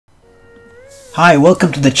Hi,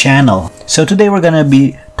 welcome to the channel. So today we're gonna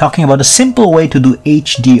be talking about a simple way to do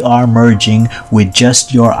HDR merging with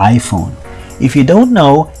just your iPhone. If you don't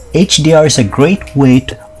know, HDR is a great way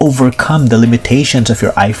to overcome the limitations of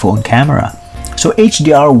your iPhone camera. So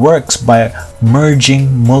HDR works by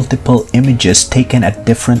merging multiple images taken at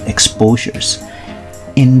different exposures.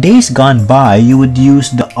 In days gone by, you would use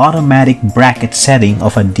the automatic bracket setting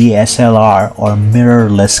of a DSLR or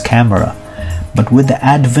mirrorless camera. But with the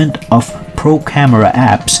advent of Pro Camera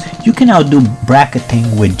apps, you can now do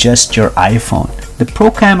bracketing with just your iPhone. The Pro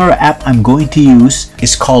Camera app I'm going to use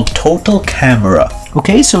is called Total Camera.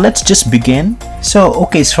 Okay, so let's just begin. So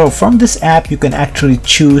from this app, you can actually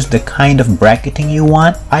choose the kind of bracketing you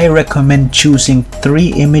want. I recommend choosing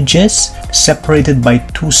 3 images separated by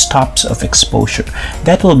 2 stops of exposure.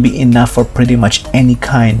 That will be enough for pretty much any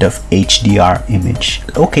kind of HDR image.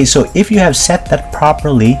 Okay, so if you have set that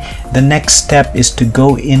properly, the next step is to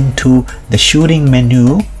go into the shooting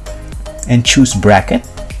menu and choose bracket,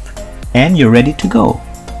 and you're ready to go.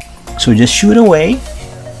 So just shoot away,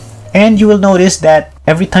 and you will notice that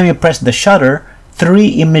every time you press the shutter, 3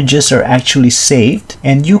 images are actually saved,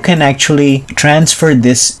 and you can actually transfer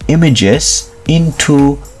these images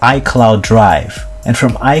into iCloud Drive. And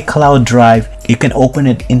from iCloud Drive, you can open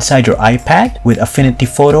it inside your iPad with Affinity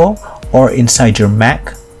Photo or inside your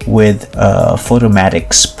Mac with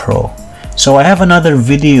Photomatics Pro. So I have another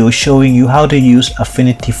video showing you how to use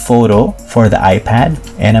Affinity Photo for the iPad,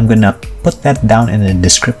 and I'm gonna put that down in the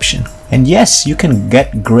description. And yes, you can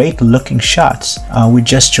get great looking shots with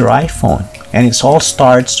just your iPhone. And it all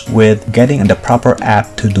starts with getting the proper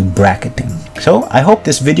app to do bracketing. So I hope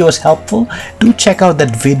this video is helpful. Do check out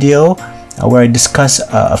that video where I discuss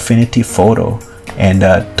Affinity Photo and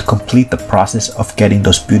to complete the process of getting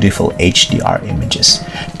those beautiful HDR images.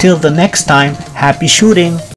 Till the next time, happy shooting!